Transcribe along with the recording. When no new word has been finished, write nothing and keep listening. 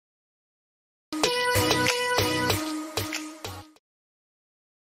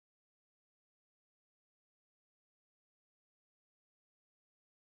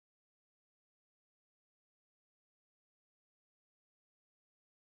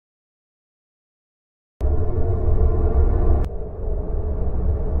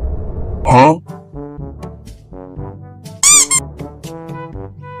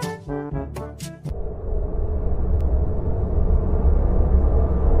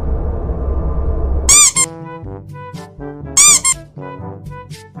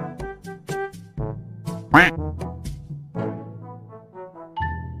Huh?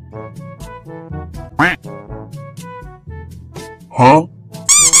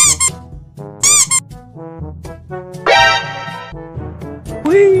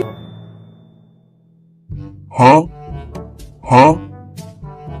 Whee! Huh? Huh?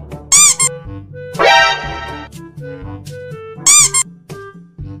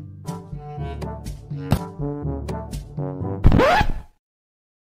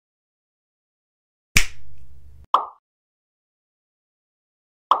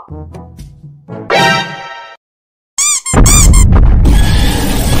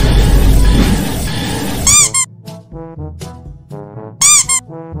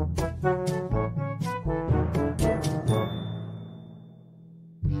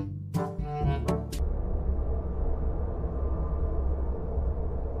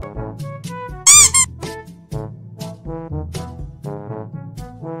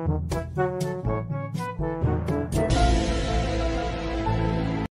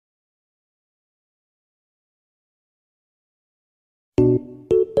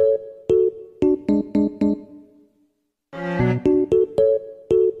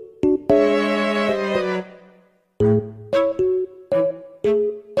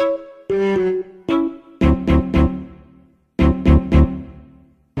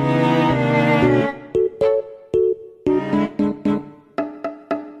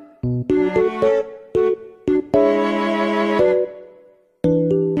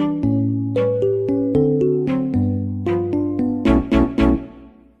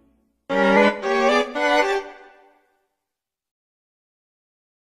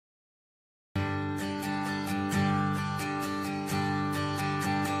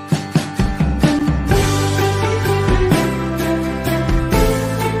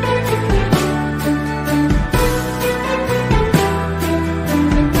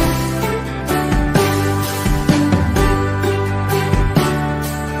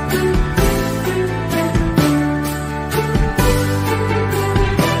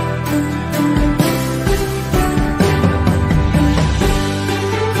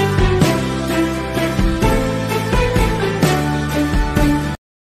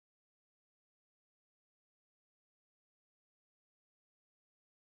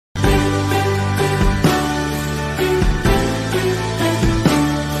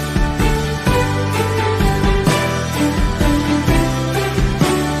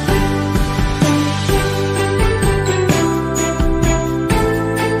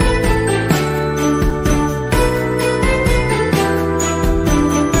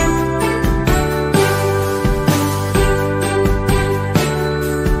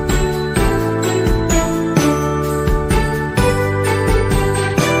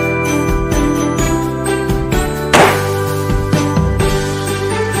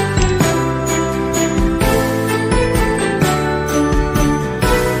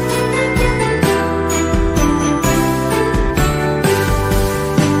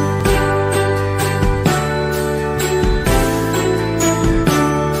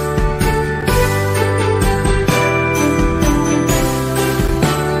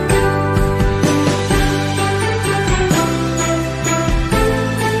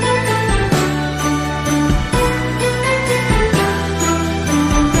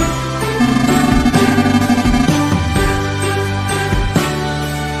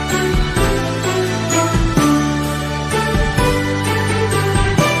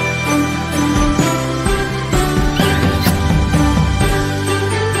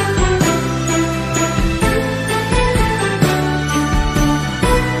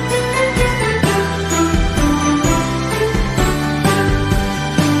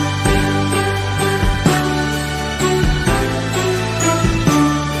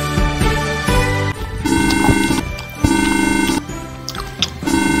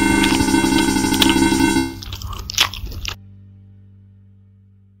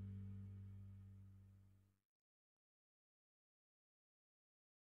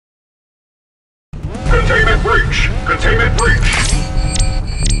 Containment breach! Containment breach!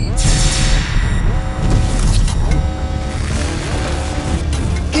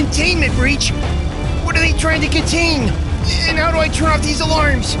 Containment breach? What are they trying to contain? And how do I turn off these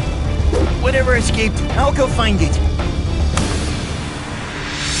alarms? Whatever escaped, I'll go find it.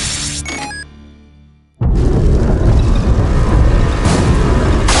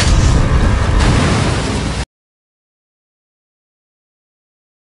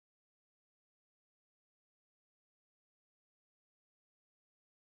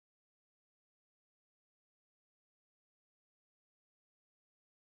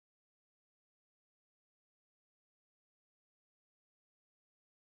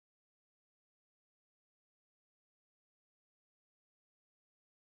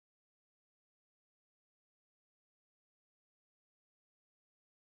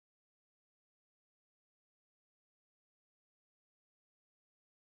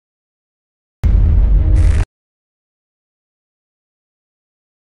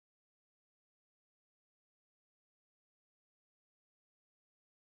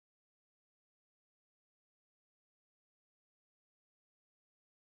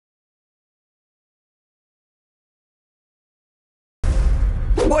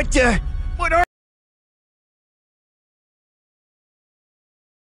 What are...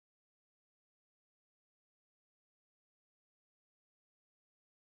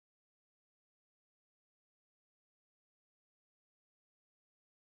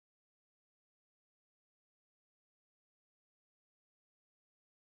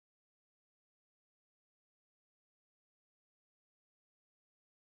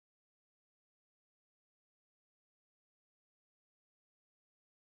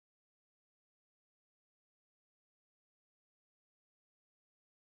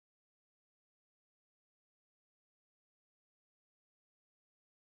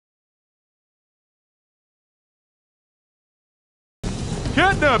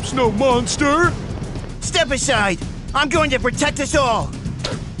 Catnap's no monster! Step aside! I'm going to protect us all!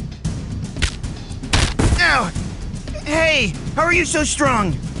 Ow! Hey! How are you so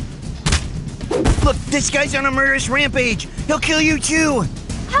strong? Look, this guy's on a murderous rampage! He'll kill you too!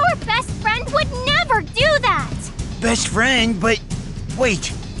 Our best friend would never do that! Best friend? But...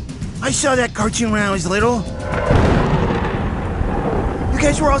 wait. I saw that cartoon when I was little. You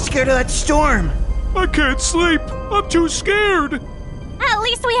guys were all scared of that storm! I can't sleep! I'm too scared! At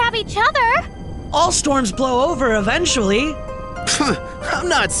least we have each other! All storms blow over eventually. I'm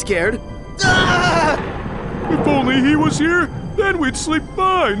not scared. Ah! If only he was here, then we'd sleep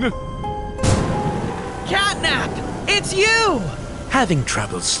fine! Catnap! It's you! Having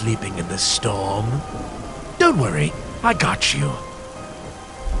trouble sleeping in the storm? Don't worry, I got you.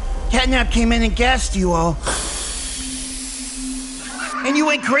 Catnap came in and gassed you all. And you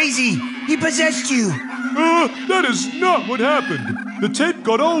went crazy! He possessed you! That is not what happened! The tent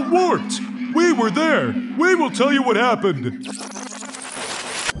got all warped! We were there! We will tell you what happened!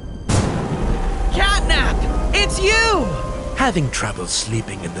 Catnap! It's you! Having trouble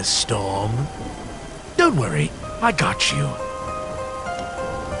sleeping in the storm? Don't worry, I got you.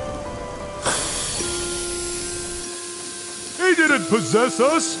 He didn't possess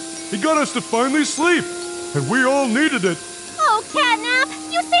us! He got us to finally sleep! And we all needed it! Oh, Catnap!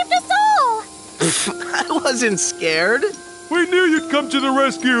 You saved us all! I wasn't scared. We knew you'd come to the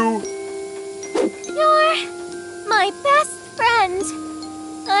rescue! You're my best friend.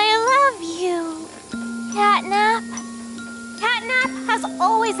 I love you, Catnap. Catnap has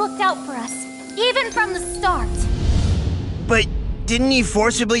always looked out for us, even from the start. But didn't he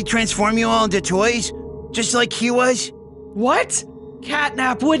forcibly transform you all into toys? Just like he was? What?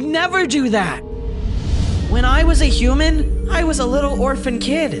 Catnap would never do that! When I was a human, I was a little orphan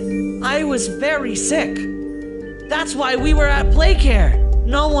kid. I was very sick. That's why we were at Playcare.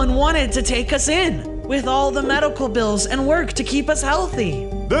 No one wanted to take us in, with all the medical bills and work to keep us healthy.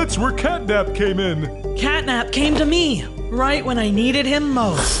 That's where Catnap came in! Catnap came to me, right when I needed him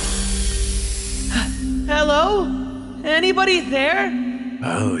most. Hello? Anybody there?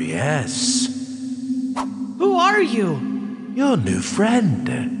 Oh, yes. Who are you? Your new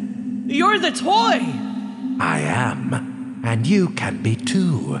friend. You're the toy! I am. And you can be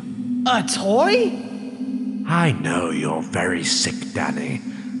too. A toy? I know you're very sick, Danny.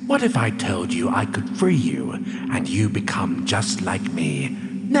 What if I told you I could free you, and you become just like me?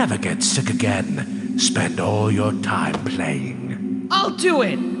 Never get sick again. Spend all your time playing. I'll do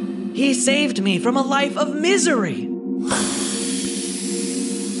it! He saved me from a life of misery.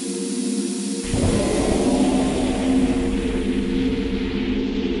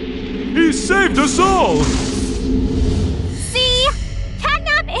 He saved us all! See?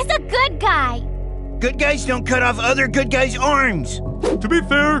 Catnap is a good guy. Good guys don't cut off other good guys' arms! To be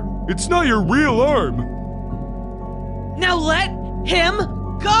fair, it's not your real arm. Now let him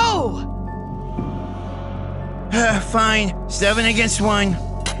go! Fine. 7 against 1.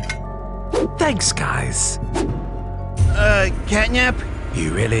 Thanks, guys. Catnap?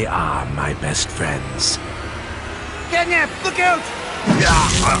 You really are my best friends. Catnap, look out!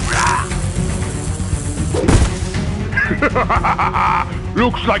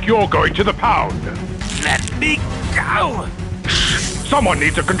 Looks like you're going to the pound. Let me go! Someone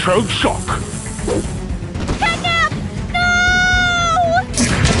needs a controlled shock. Catnap! No!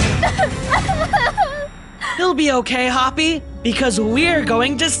 He'll be okay, Hoppy, because we're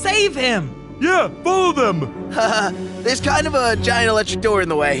going to save him! Yeah, follow them! There's kind of a giant electric door in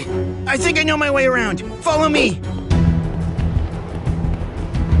the way. I think I know my way around. Follow me!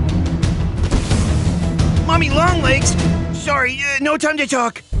 Mommy Longlegs! Sorry, no time to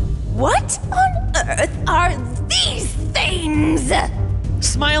talk. What on earth are these things?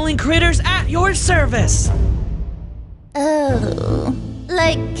 Smiling critters at your service! Oh,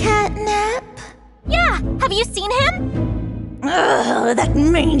 like Catnap? Yeah, have you seen him? Ugh, that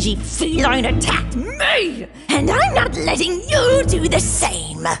mangy feline attacked me! And I'm not letting you do the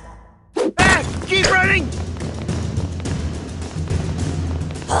same! Ah! Keep running!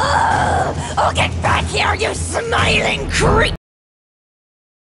 Oh, get back here, you smiling creep!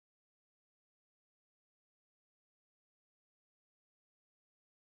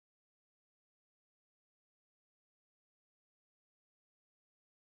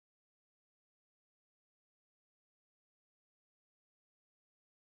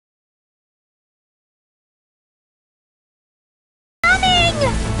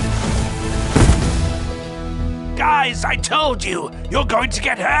 Guys, I told you, you're going to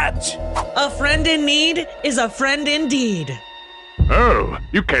get hurt. A friend in need is a friend indeed. Oh,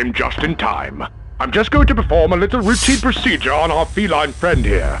 you came just in time. I'm just going to perform a little routine procedure on our feline friend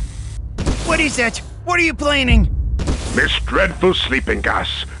here. What is that? What are you planning? This dreadful sleeping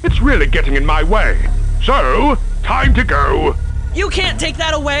gas. It's really getting in my way. So, time to go. You can't take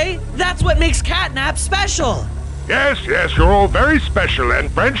that away. That's what makes Catnap special. Yes, you're all very special and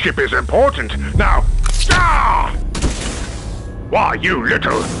friendship is important. Now, ah! Why, you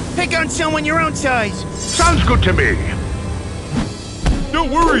little... Pick on someone your own size. Sounds good to me. Don't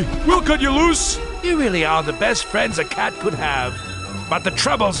worry, we'll cut you loose. You really are the best friends a cat could have. But the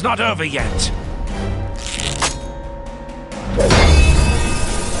trouble's not over yet.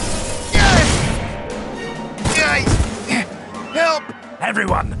 Guys, help!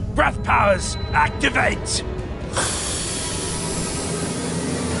 Everyone, breath powers, activate!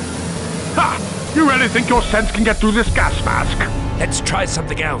 Ha! You really think your sense can get through this gas mask? Let's try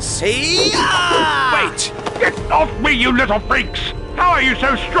something else. Hey-ya! Wait! Get off me, you little freaks! How are you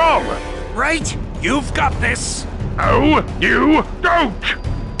so strong? Right? You've got this! Oh, you don't!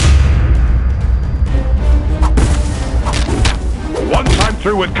 Once I'm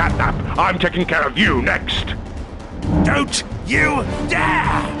through with Catnap, I'm taking care of you next. Don't you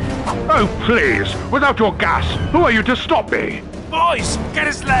dare! Oh, please, without your gas, who are you to stop me? Boys, get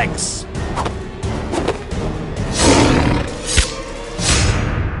his legs!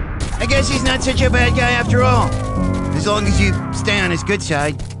 I guess he's not such a bad guy after all. As long as you stay on his good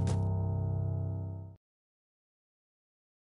side.